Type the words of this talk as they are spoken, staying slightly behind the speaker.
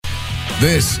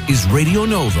This is Radio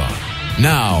Nova.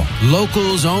 Now,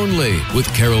 locals only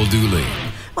with Carol Dooley.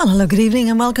 Well, hello, good evening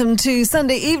and welcome to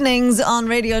Sunday Evenings on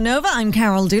Radio Nova. I'm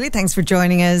Carol Dooley. Thanks for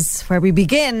joining us, where we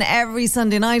begin every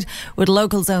Sunday night with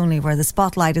Locals Only, where the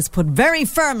spotlight is put very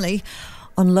firmly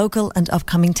on local and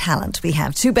upcoming talent. We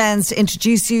have two bands to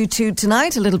introduce you to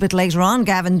tonight. A little bit later on,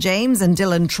 Gavin James and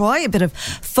Dylan Troy, a bit of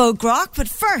folk rock. But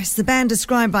first, the band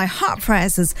described by Hot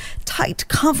Press as tight,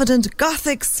 confident,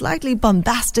 gothic, slightly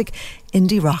bombastic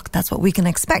indie rock. That's what we can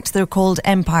expect. They're called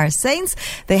Empire Saints.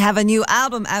 They have a new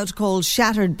album out called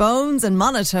Shattered Bones and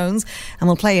Monotones, and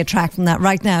we'll play a track from that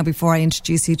right now before I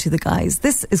introduce you to the guys.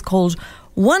 This is called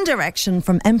One Direction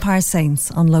from Empire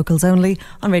Saints on Locals Only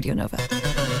on Radio Nova.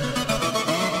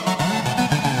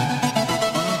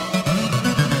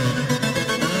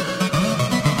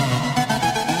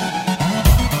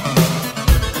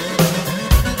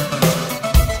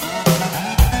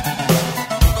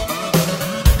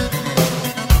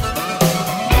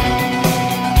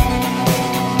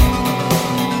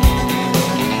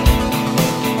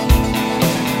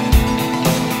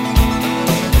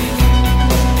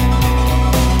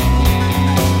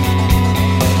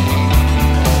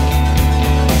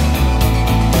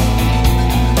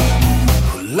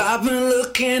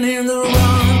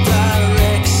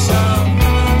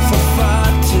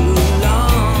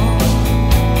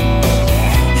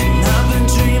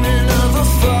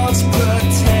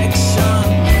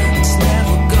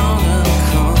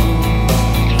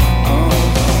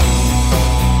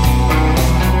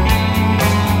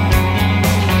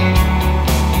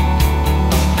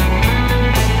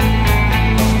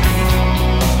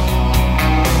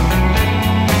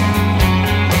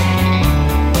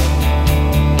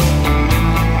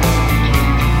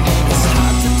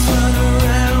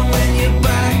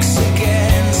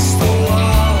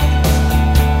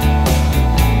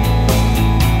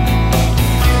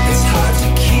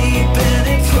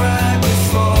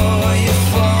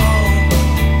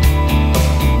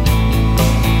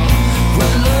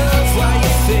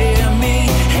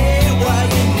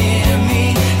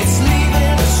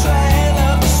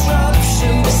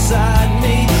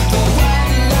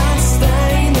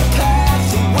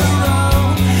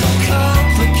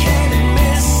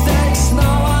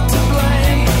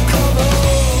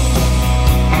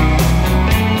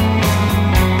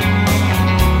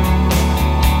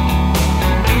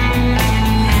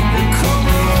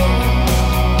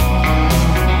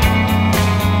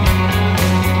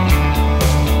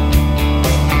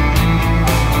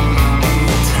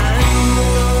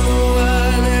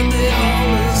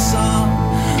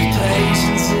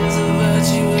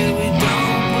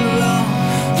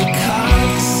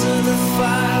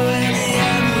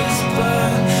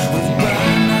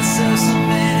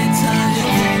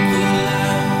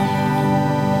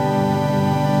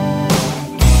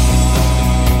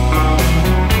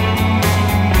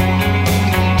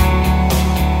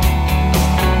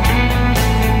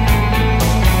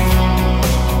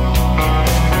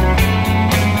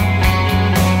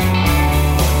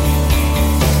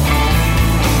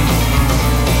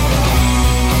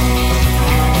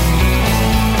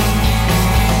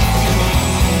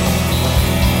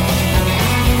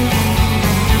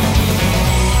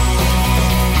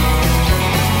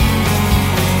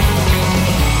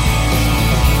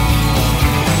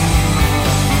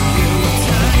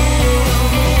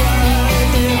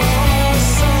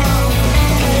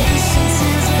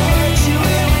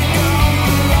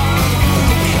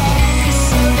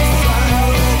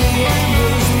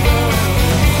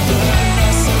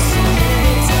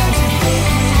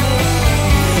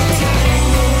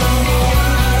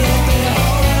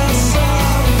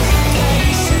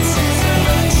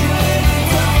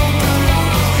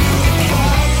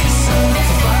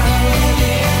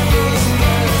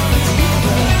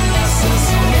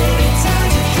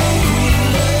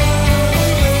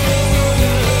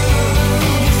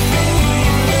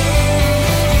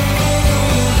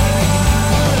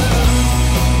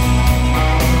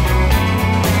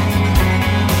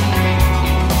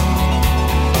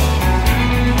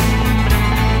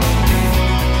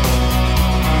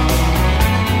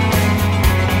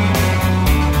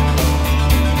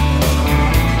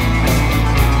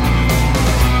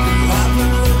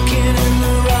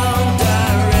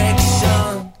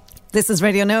 This is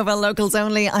Radio Nova, Locals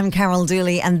Only. I'm Carol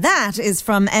Dooley, and that is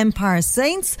from Empire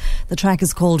Saints. The track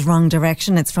is called Wrong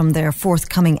Direction. It's from their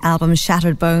forthcoming album,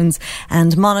 Shattered Bones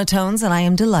and Monotones, and I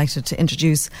am delighted to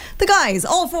introduce the guys,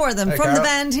 all four of them, from Carol. the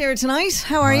band here tonight.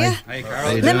 How are you? Hey,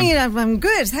 Carol. I'm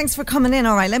good. Thanks for coming in.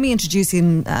 All right, let me introduce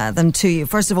them to you.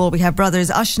 First of all, we have brothers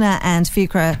Ushna and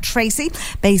Fikra Tracy,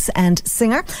 bass and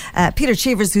singer. Peter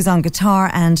Cheevers, who's on guitar,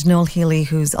 and Noel Healy,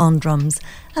 who's on drums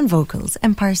and vocals.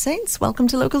 Empire Saints, welcome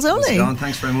to Locals Only.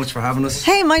 Thanks very much for having us.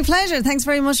 Hey, my pleasure. Thanks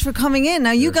very much for coming in.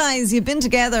 Now, you guys, you've been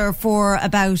together for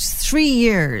about 3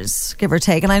 years, give or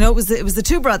take. And I know it was the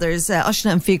two brothers,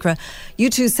 Ushna and Fikra. You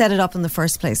two set it up in the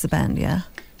first place, the band, yeah?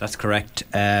 That's correct.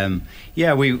 Fikra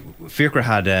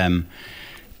had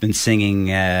been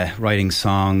singing, writing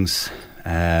songs,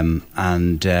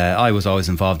 and I was always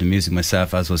involved in music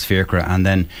myself, as was Fikra. And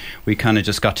then we kind of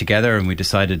just got together and we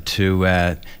decided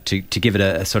to give it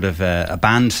a sort of a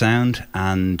band sound,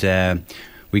 and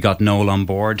we got Noel on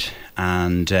board,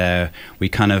 and we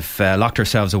kind of locked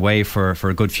ourselves away for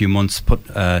a good few months, put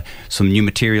some new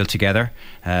material together,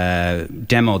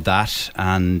 demoed that,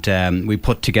 and we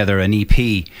put together an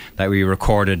EP that we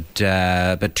recorded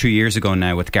about 2 years ago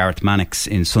now with Gareth Mannix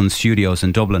in Sun Studios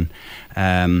in Dublin,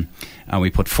 and we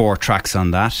put 4 tracks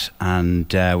on that,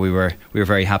 and we were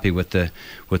very happy with the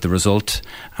result.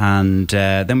 And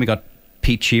then we got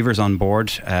Pete Cheevers on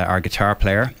board, our guitar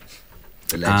player.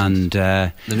 The legend.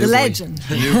 The legend.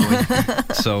 The new boy.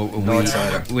 So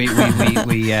we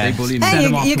They bully me. Hey,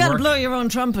 you got to blow your own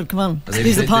trumpet. Come on,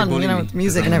 excuse the pun. You know, with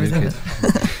music and everything.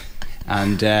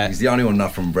 And he's the only one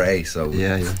not from Bray, so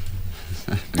yeah.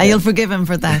 You'll forgive him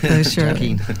for that, though, sure.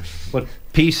 But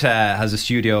Pete has a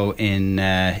studio in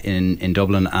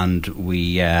Dublin, and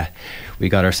we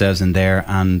got ourselves in there,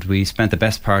 and we spent the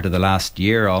best part of the last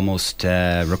year almost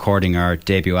recording our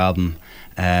debut album.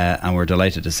 And we're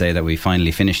delighted to say that we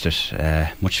finally finished it,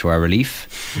 much to our relief.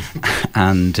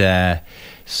 And gosh,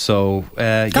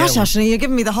 Ushna, you're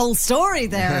giving me the whole story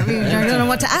there. I mean, I don't know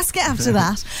what to ask you after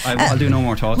that. I'll do no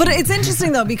more talking. But it's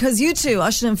interesting, though, because you two,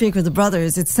 Ushna and Fikra, the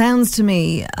brothers, it sounds to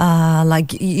me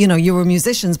like, you know, you were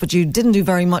musicians, but you didn't do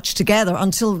very much together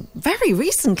until very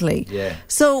recently. Yeah.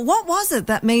 So what was it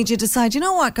that made you decide, you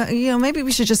know what, maybe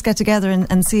we should just get together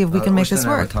and see if we can make this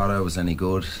work? I thought I was any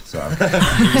good, so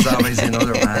he was always in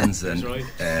other bands, and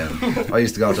I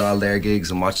used to go to all their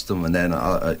gigs and watch them, and then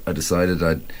I decided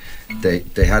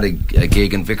they had a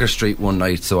gig in Vicar Street one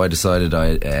night, so I decided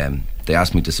they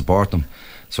asked me to support them,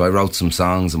 so I wrote some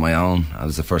songs of my own. It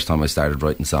was the first time I started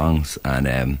writing songs,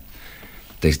 and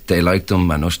they liked them,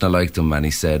 and Ushna liked them, and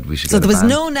he said we should. So get there a was band.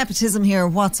 no nepotism here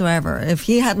whatsoever. If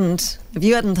you hadn't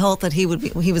thought that he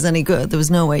was any good, there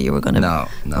was no way you were going to. No.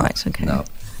 Right. Okay. No.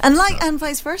 And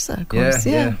vice versa, of course.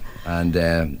 Yeah. And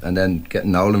then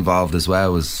getting Noel involved as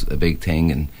well was a big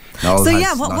thing, and Noel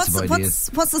has lots of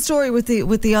ideas. What's the story with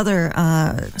the other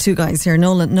two guys here,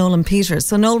 Noel and Peter?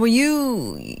 So Noel, were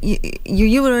you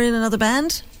were in another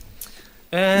band?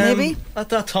 Maybe at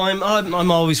that time,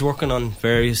 I'm always working on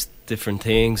various different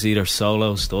things, either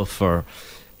solo stuff or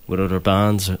with other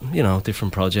bands, or,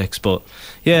 different projects. But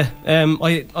yeah,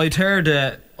 I'd heard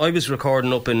I was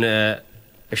recording up in a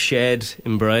shed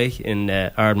in Bray in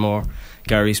Ardmore,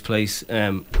 Gary's place,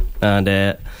 and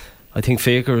I think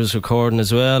Fikra was recording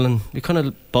as well, and we kind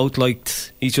of both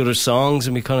liked each other's songs,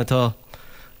 and we kind of thought,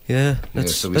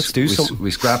 let's do something.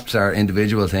 We scrapped our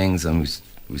individual things, and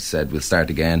we said we'll start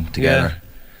again together.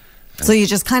 Yeah. So you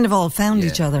just kind of all found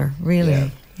each other,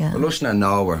 really. Yeah. Well, Ushna and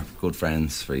Noel were good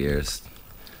friends for years.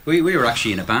 we were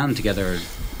actually in a band together.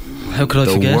 How could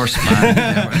I forget? The worst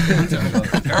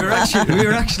band. we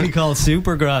were actually called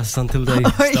Supergrass until they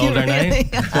stole their name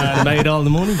and made all the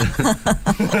money.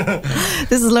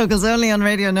 This is Locals Only on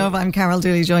Radio Nova. I'm Carol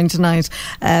Dooley, joined tonight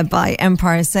by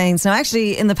Empire Saints. Now,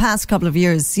 actually, in the past couple of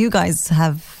years, you guys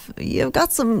you've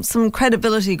got some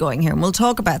credibility going here, and we'll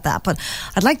talk about that. But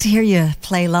I'd like to hear you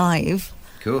play live.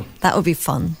 Cool. That would be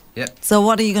fun. Yeah. So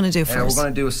what are you going to do first? We're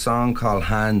going to do a song called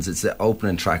Hands. It's the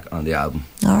opening track on the album.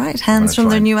 All right, Hands from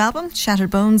their new album,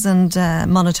 Shattered Bones and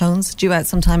Monotones, due out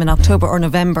sometime in October or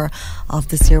November of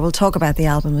this year. We'll talk about the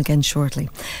album again shortly.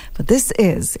 But this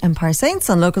is Empire Saints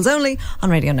on Locals Only on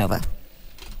Radio Nova.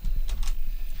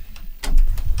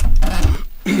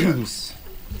 2,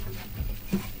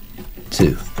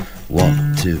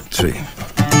 1, 2, 3.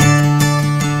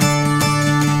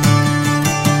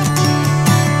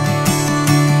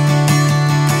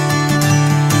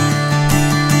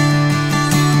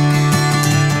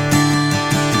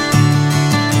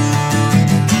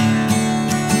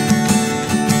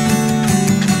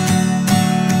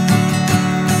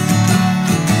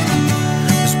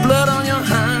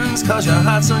 Cause your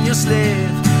heart's on your sleeve.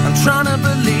 I'm trying to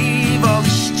believe all the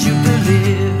shit you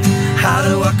believe. How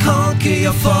do I conquer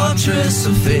your fortress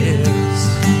of fears?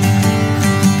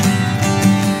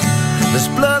 There's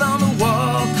blood on the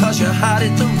wall cause you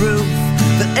hid the roof.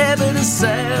 The evidence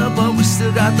there, but we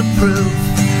still got the proof.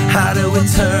 How do we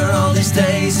turn all these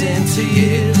days into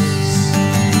years?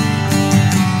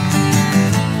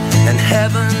 And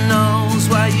heaven knows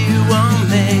why you want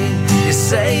me. You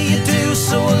say you do,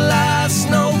 so I'll ask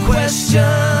no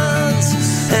questions,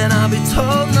 and I'll be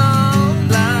told no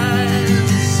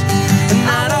lies. And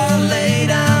I don't lay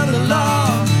down the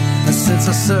law, and since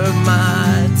I served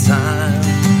my time,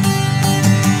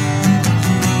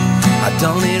 I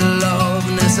don't need love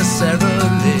necessarily,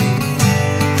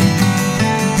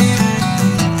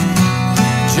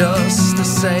 just a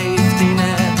safety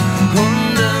net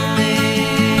under me.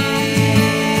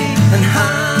 And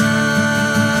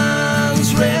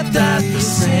hands ripped at the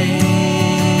seams,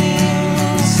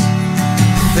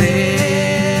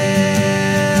 fears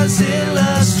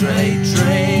illustrate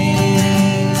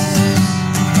dreams.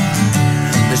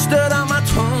 There's dirt on my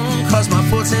tongue cause my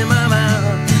foot's in my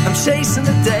mouth. I'm chasing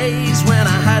the days when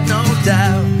I had no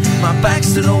doubt. My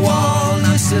back's to the wall,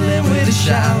 now still in with a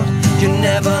shout. You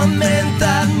never meant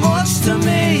that much to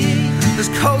me. There's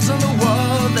codes on the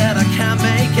wall that I can't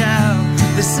make out.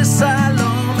 This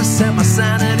asylum has sent my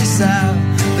sanity south.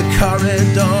 The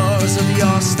corridors of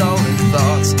your stolen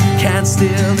thoughts can't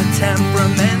steal the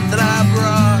temperament that I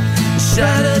brought.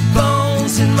 Shattered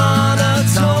bones in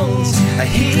monotones. A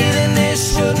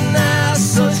hedonist shouldn't ask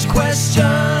such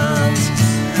questions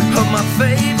of my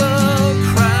favorite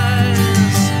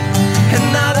cries.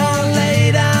 And I don't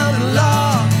lay down the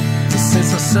law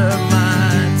since I served my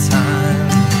time.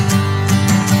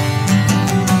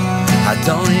 I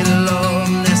don't need love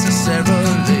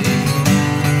necessarily,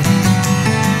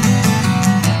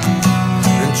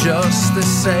 and just the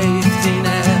safety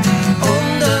net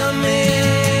under me.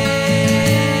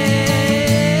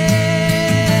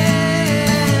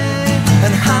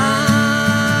 And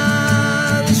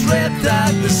hands ripped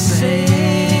at the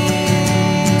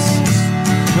seams,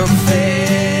 from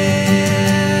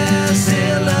fears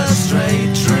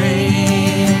illustrate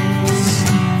dreams.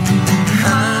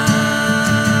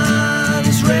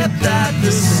 Hands ripped at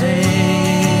the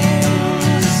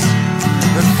seams,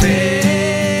 from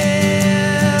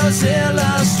fears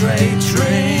illustrate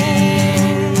dreams.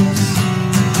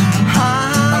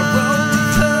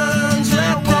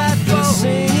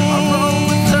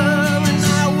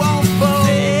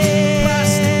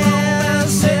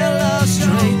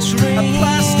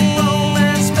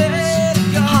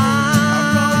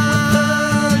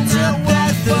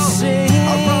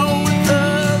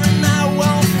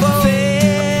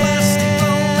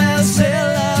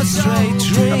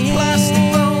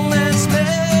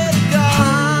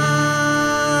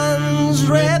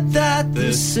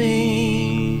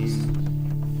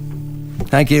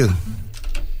 Thank you.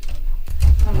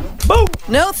 Boom.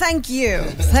 No, thank you.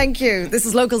 Thank you. This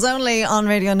is Locals Only on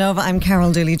Radio Nova. I'm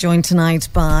Carol Dooley, joined tonight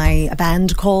by a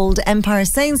band called Empire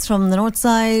Saints from the North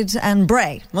Side and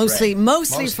Bray. Mostly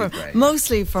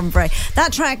from Bray.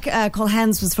 That track called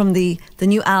Hands was from the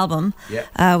new album,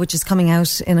 which is coming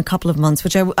out in a couple of months,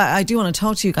 which I do want to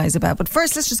talk to you guys about. But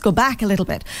first, let's just go back a little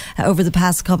bit over the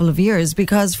past couple of years,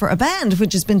 because for a band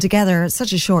which has been together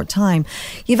such a short time,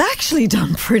 you've actually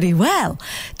done pretty well.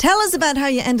 Tell us about how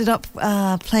you ended up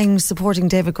supporting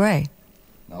David Gray.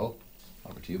 No,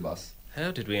 over to you, boss.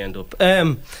 How did we end up?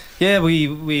 We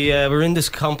were in this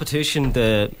competition,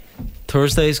 the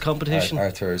Thursdays competition.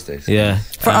 Our Thursdays. Yeah.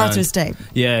 For Arthur's Day.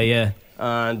 Yeah.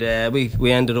 And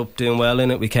we ended up doing well in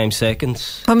it. We came second.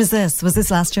 When was this? Was this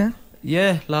last year?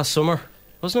 Yeah, last summer,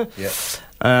 wasn't it? Yeah.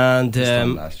 And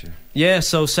last year. Yeah,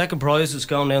 so second prize was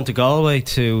going down to Galway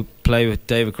to play with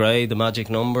David Gray, the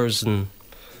Magic Numbers, and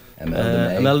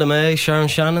Imelda May, Sharon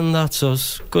Shannon. So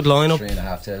it's a good lineup.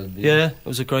 3,500. Yeah, it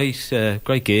was a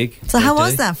great gig. So how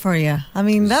was that for you? I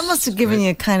mean, that must have given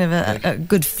you kind of a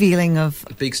good feeling of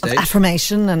a big stage, of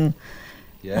affirmation, and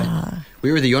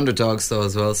we were the underdogs though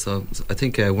as well. So I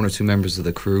think one or two members of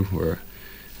the crew were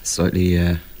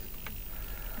slightly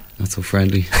not so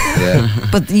friendly. Yeah,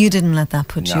 but you didn't let that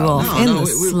put you off in the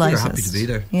slightest. We were happy to be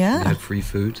there. Yeah, we had free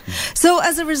food. So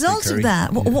as a result of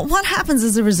that, what happens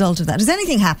as a result of that? Does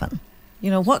anything happen? You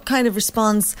know, what kind of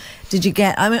response did you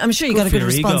get? I mean, I'm sure you got a good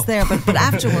response there, but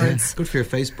afterwards, good for your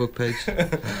Facebook page.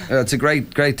 It's a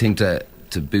great thing to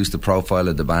boost the profile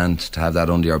of the band, to have that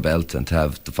under your belt, and to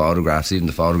have the photographs, even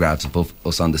the photographs of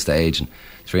us on the stage, and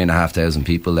 3,500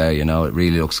 people there. You know, it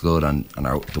really looks good on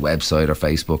the website or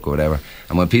Facebook or whatever.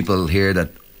 And when people hear that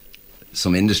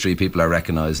some industry people are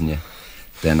recognising you,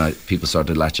 then people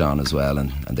started to latch on as well,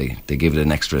 and they give it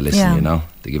an extra listen. Yeah. You know,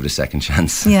 they give it a second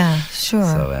chance. Yeah, sure.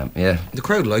 So yeah, The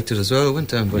crowd liked it as well. It went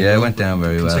down very yeah, it well. went down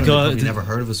very well. I've God, probably never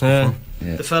heard of us before.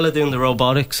 Yeah. The fella doing the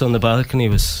robotics on the balcony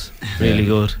was really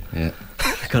good. Yeah,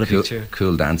 Got a cool, picture.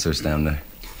 cool dancers down there.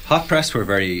 Hot Press were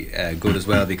very good as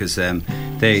well, because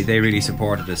they really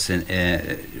supported us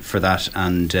for that,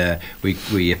 and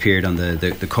we appeared on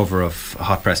the cover of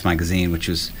Hot Press magazine, which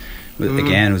was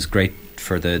again was great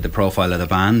for the profile of the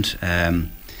band.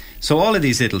 So all of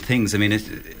these little things, I mean,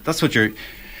 that's what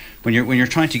when you're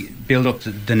trying to build up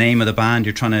the name of the band,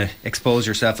 you're trying to expose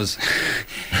yourself as.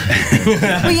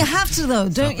 Well, you have to, though,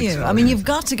 don't you? I mean, you've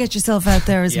got to get yourself out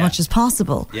there as much as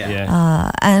possible.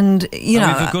 Yeah. And you know,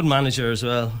 we have a good manager as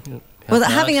well. well,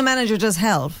 having a manager does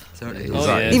help. Certainly. He's Oh,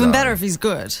 all- yeah. he's Even all better right. if he's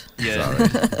good. He's all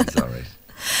right. He's all right.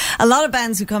 A lot of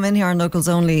bands who come in here on Locals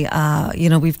Only, you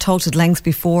know, we've talked at length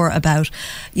before about,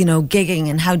 you know,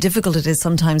 gigging and how difficult it is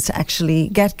sometimes to actually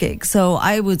get gigs. So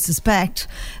I would suspect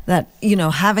that, you know,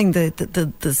 having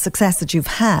the success that you've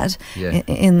had Yeah.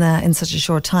 in such a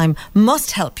short time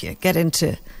must help you get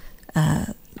into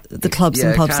the clubs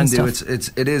and pubs and stuff.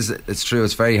 It's true.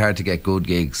 It's very hard to get good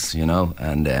gigs, you know,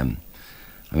 and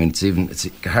I mean, it's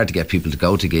hard to get people to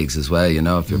go to gigs as well, you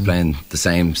know, if you're playing the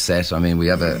same set. I mean, we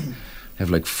have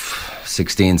like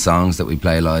 16 songs that we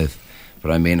play live,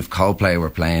 but I mean, if Coldplay were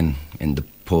playing in the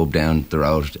pub down the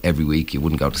road every week, you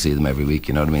wouldn't go to see them every week,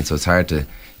 you know what I mean? So it's hard to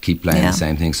keep playing the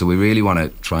same thing. So we really want to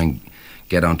try and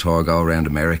get on tour, go around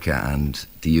America and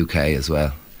the UK as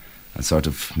well, and sort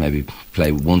of maybe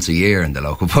play once a year in the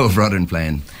local pub rather than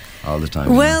playing all the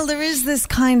time. Well, there is this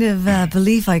kind of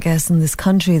belief, I guess, in this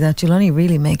country that you'll only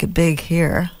really make it big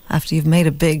here after you've made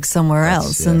it big somewhere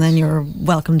else, and then you're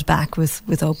welcomed back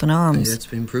with open arms. Yeah, it's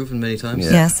been proven many times.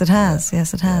 Yeah. Yes, it has.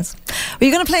 Yes, it has. Are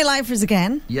you going to play live for us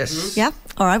again? Yes. Yeah.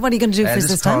 All right. What are you going to do for us This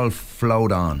this is time? called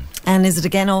Float On. And is it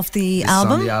again off the It's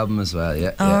album? on the album as well,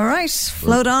 yeah. All right.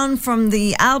 Float On from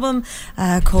the album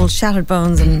called Shattered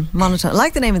Bones and Monotone. I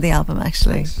like the name of the album,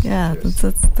 actually. Thanks. Yeah,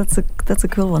 that's a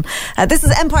cool one. This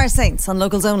is Empire Saints on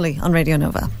Locals Only on Radio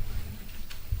Nova.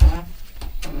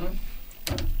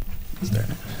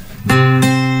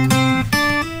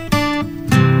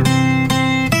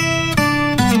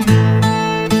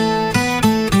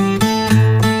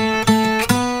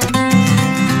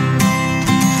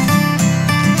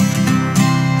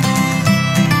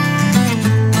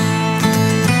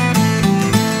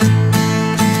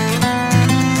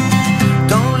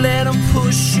 Don't let them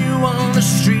push you on the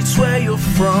streets where you're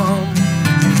from.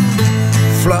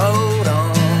 Float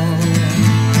on,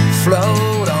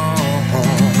 float on.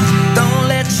 Don't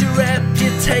let your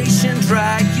reputation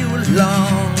drag you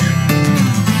along.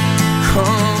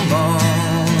 Come on,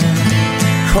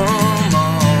 come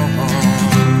on.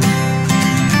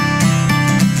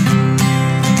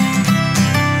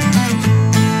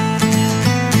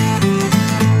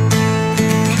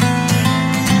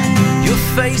 Your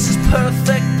face is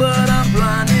perfect, but I'm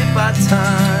blinded by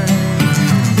time.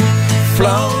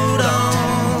 Float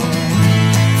on,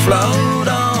 float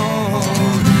on.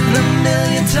 And a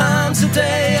million times a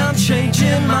day I'm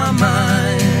changing my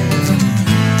mind.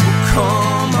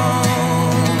 Come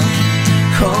on,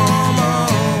 come on.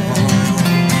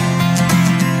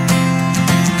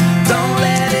 Don't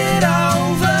let it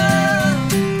over.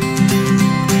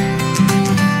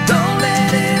 Don't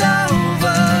let it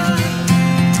over.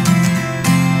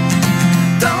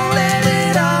 Don't let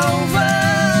it over.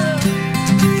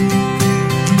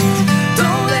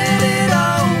 Don't let it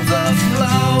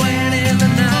overflowing in the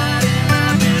night, and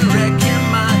I've been wrecking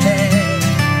my head.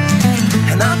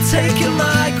 And I'll take your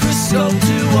microscope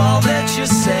to all that you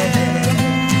said.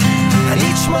 And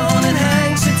each morning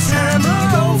hangs its hammer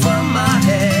over my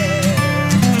head.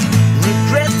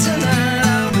 Regret tonight,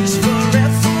 I wish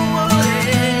forever would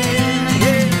end.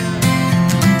 Yeah.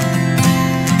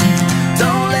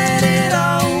 Don't let it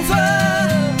over.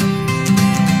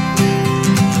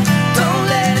 Don't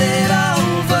let it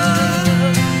over.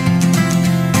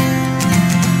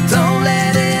 Don't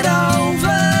let it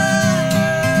over.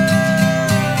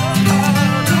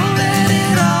 Don't let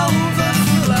it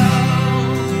overflow.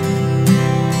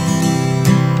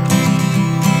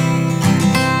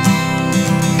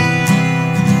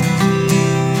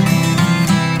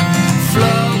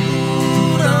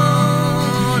 Float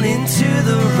on into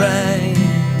the rain.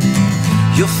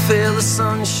 You'll feel the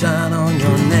sunshine on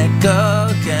your neck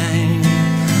again.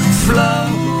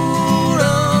 Float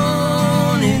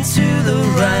on into the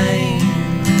rain.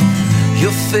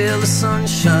 You'll feel the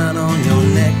sunshine on your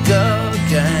neck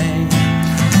again.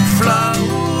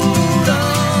 Float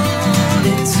on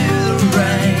into the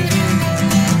rain.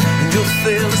 You'll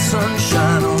feel the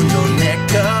sunshine on your neck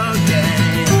again.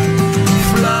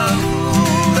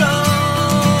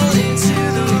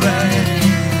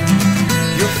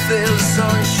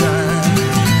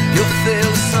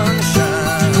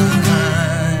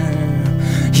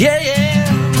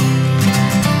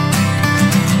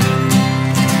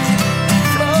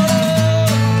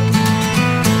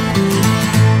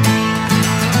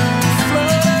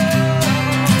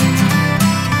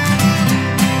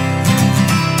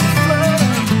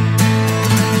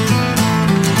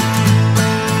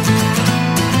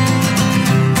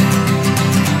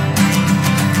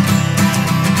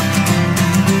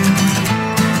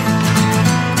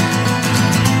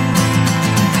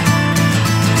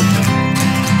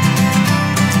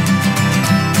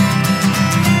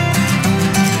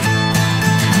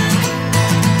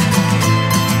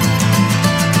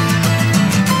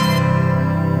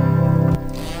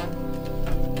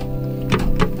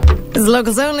 This is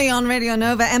Locals Only on Radio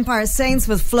Nova. Empire Saints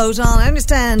with Float On. I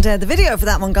understand the video for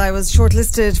that one, Guy, was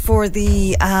shortlisted for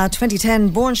the 2010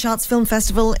 Born Shots Film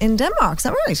Festival in Denmark. Is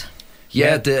that right?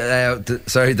 Yeah,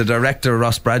 the director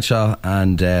Ross Bradshaw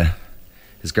and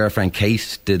his girlfriend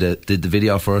Kate did the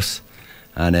video for us,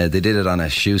 and they did it on a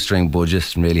shoestring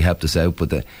budget and really helped us out.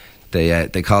 But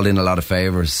they called in a lot of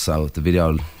favours, so the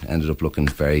video ended up looking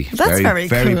very cool,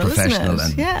 professional,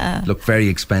 isn't it? and looked very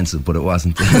expensive, but it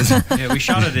wasn't. Yeah, we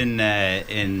shot it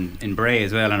in Bray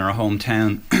as well, in our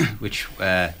hometown, which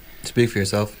Speak for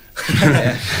yourself.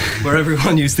 Where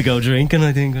everyone used to go drinking,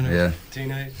 I think. Yeah.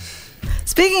 Teenage.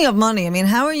 Speaking of money, I mean,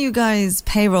 how are you guys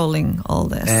payrolling all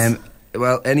this?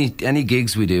 Well, any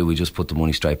gigs we do, we just put the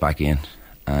money straight back in,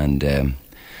 and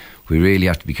we really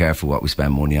have to be careful what we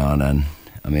spend money on. And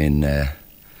I mean,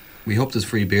 we hope there's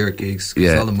free beer at gigs.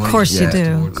 Yeah. All the money Of course you do.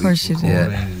 towards Of course you do.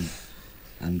 Yeah.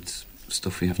 And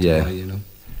stuff we have to buy, you know.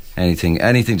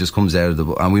 anything just comes out of the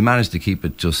and we managed to keep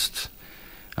it just.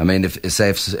 I mean, if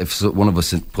one of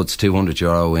us puts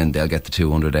 €200 in, they'll get the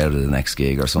 200 out of the next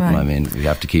gig or something. Right. I mean, we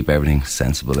have to keep everything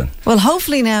sensible. Well,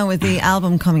 hopefully now with the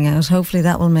album coming out, hopefully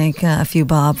that will make a few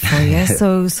bob for you.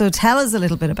 So tell us a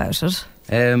little bit about it.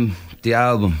 The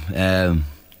album,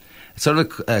 it's sort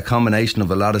of a combination of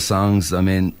a lot of songs. I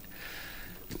mean,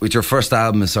 with your first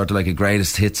album, it's sort of like a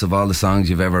greatest hits of all the songs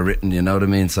you've ever written. You know what I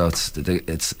mean? So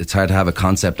it's hard to have a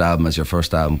concept album as your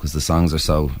first album because the songs are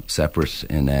so separate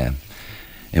in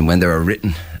when they were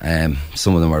written.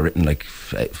 Some of them were written like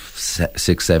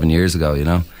 6-7 years ago, you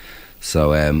know.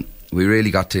 So we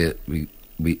really got to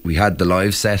we had the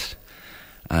live set,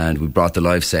 and we brought the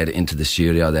live set into the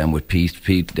studio then with Pete.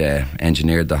 Pete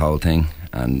engineered the whole thing,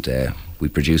 and we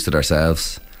produced it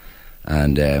ourselves.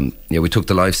 And we took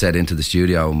the live set into the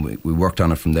studio, and we worked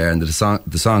on it from there. And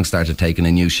the song started taking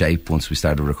a new shape once we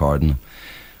started recording them.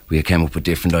 We came up with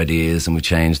different ideas, and we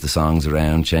changed the songs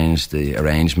around, changed the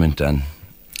arrangement, and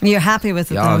you're happy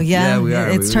with it, though? Yeah, we are.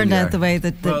 It's we turned really out are. the way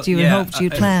that you had hoped, you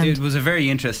planned. It was a very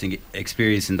interesting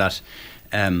experience in that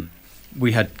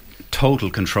we had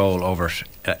total control over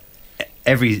it.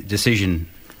 Every decision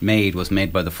was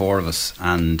made by the four of us,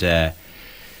 and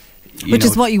which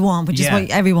is what you want, which is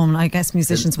what everyone, I guess,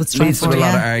 musicians would strive for. Leads to a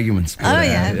lot of arguments. But,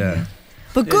 yeah.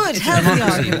 But good, healthy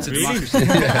arguments.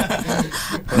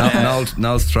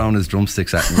 Noel's thrown his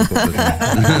drumsticks at me.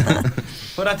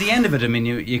 But at the end of it, I mean,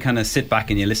 you kind of sit back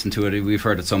and you listen to it. We've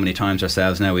heard it so many times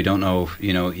ourselves now. We don't know,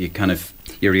 you kind of,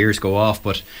 your ears go off.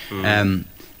 But, you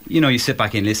sit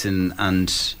back and listen,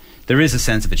 and there is a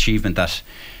sense of achievement that,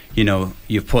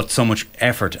 you've put so much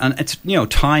effort. And it's,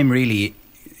 time really,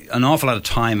 an awful lot of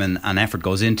time and effort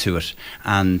goes into it.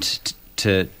 And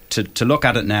to look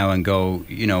at it now and go,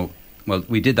 well,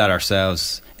 we did that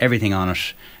ourselves, everything on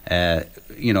it, a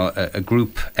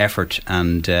group effort,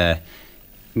 and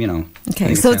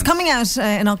Okay, so it's coming out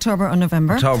in October or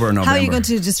November. How are you going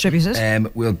to distribute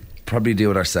it? We'll probably do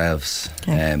it ourselves.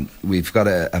 Okay. We've got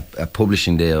a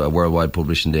publishing deal, a worldwide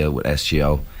publishing deal with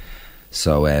SGO.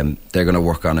 So they're going to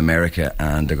work on America,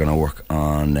 and they're going to work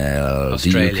on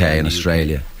the UK and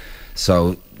Australia.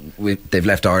 So they've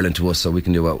left Ireland to us, so we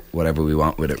can do whatever we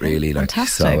want with it, really.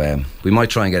 Fantastic. So we might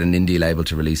try and get an indie label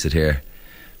to release it here,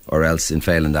 or else, in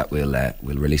failing that, we'll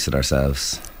release it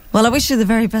ourselves. Well, I wish you the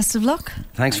very best of luck.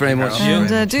 Thanks very much.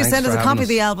 And do send us a copy of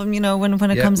the album,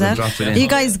 when it comes out. Are you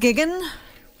guys gigging?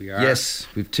 We are. Yes,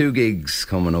 we've 2 gigs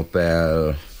coming up.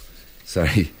 On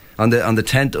the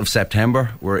 10th of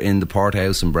September, we're in the Port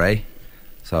House in Bray.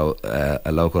 So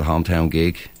a local hometown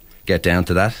gig. Get down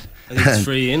to that. I think it's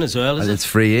free in as well, is it? It's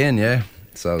free in, yeah.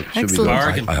 So it should be good.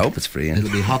 I hope it's free in.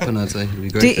 It'll be hopping, I'd say. It'll be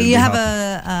great. Do you have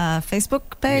a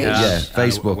Facebook page? Yeah,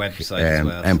 Facebook, website as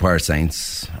well. Empire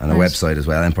Saints, and a website as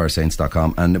well,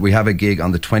 empiresaints.com. And we have a gig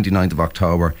on the 29th of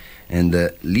October in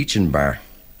the Leechin Bar.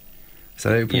 Is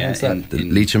that how you pronounce that? The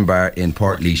Leechin Bar in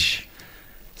Portlaoise.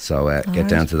 So get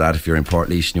down to that if you're in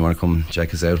Portlaoise and you want to come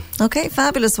check us out. Okay,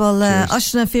 fabulous. Well,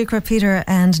 Oisina, Fiachra, Peter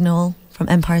and Noel from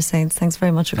Empire Saints, thanks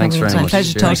very much for coming in tonight.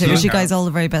 Pleasure to talk to you. Wish you guys all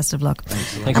the very best of luck.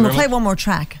 And we'll play one more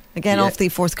track, again off the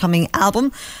forthcoming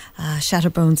album,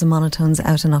 Shatterbones and Monotones,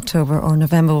 out in October or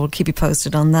November. We'll keep you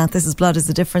posted on that. This is Blood is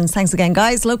the Difference. Thanks again,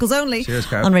 guys. Locals only. Cheers,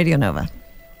 Carol. On Radio Nova.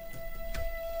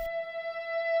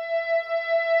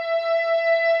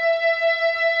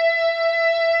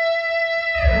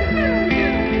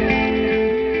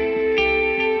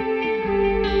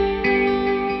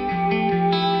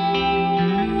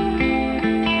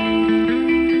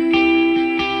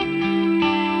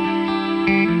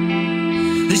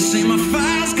 They say my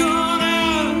fire's gone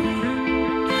out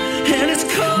and it's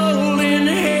cold in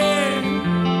here.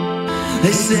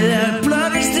 They say that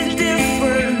blood is the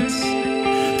difference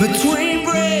between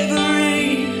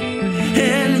bravery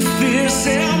and fear.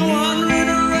 Say I'm wandering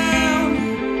around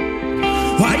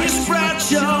while you sprout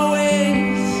your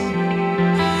wings.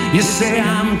 You say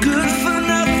I'm good for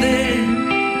nothing.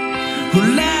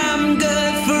 Well, I'm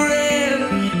good for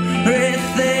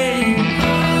everything.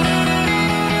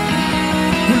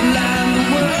 Well, I'm the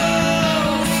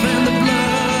wolf and the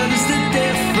blood is the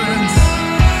difference.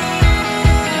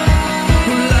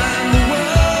 Well, I'm the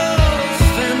wolf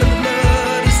and the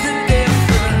blood is the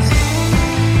difference.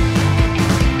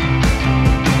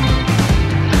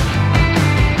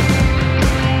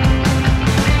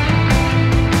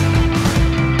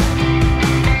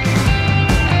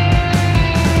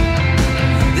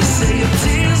 They say your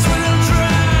tears will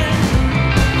dry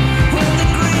when the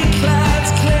green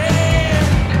clouds clear.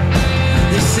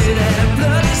 They say that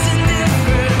blood is the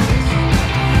difference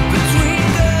between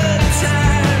good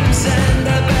times and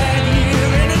a bad year,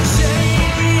 and a chain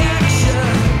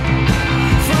reaction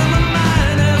from a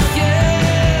minor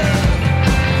fear.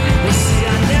 Well, see,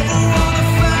 I never wanna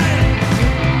fight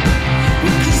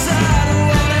because I don't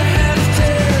wanna have to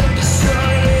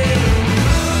destroy you.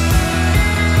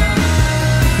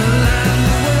 Well, I'm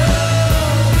the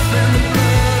wolf and the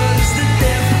blood is the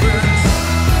difference.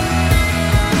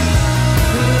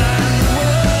 Well, I'm the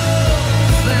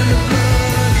wolf and the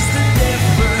blood is the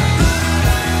difference.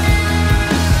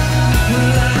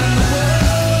 Well, I'm the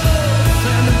wolf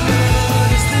and the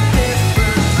blood is the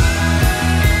difference.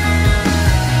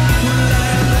 Well,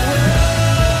 I'm the wolf,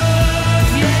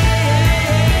 yeah,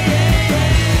 yeah, yeah,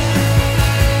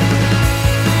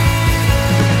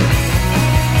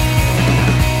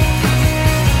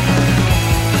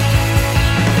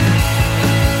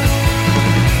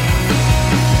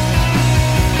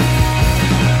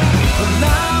 Well,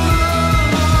 I'm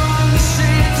on the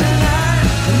street tonight,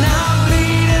 and I'm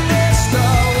bleeding this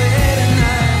doorway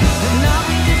tonight. And I'll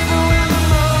be different when the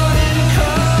morning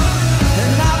comes.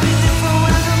 And I'll be different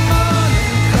when the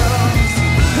morning comes.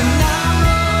 And I'm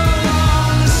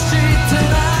on the street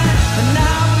tonight, and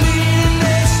I'm bleeding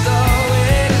this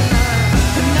doorway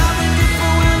tonight. And I'll be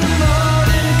different when the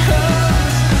morning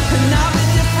comes. And I'll be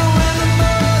different when the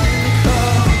morning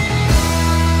comes.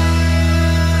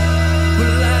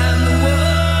 Well, I'm the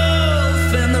wolf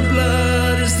and the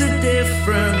blood is the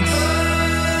difference.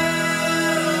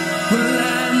 Well,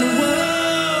 I'm the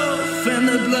wolf and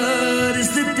the blood is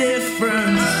the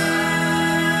difference.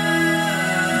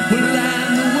 Well,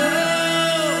 I'm the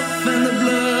wolf and the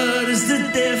blood is the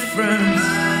difference.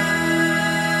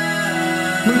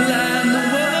 Well, I'm the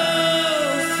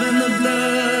wolf and the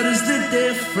blood is the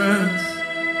difference.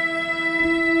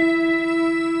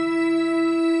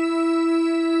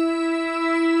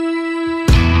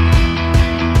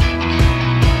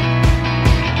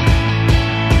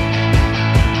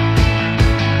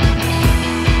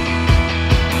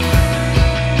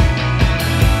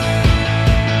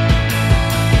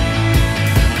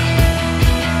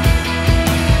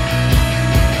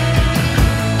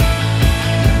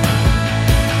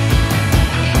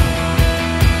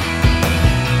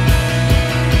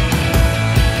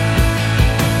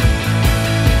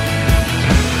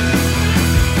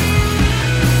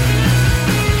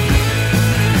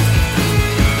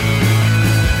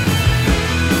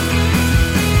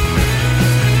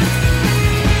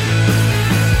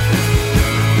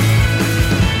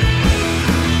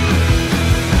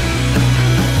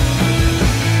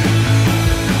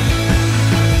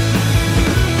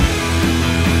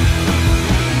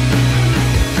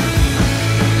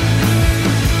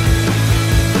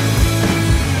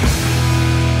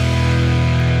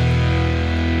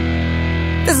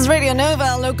 This is Radio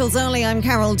Nova, locals only. I'm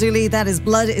Carol Dooley. That is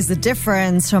Blood is the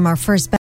Difference from our first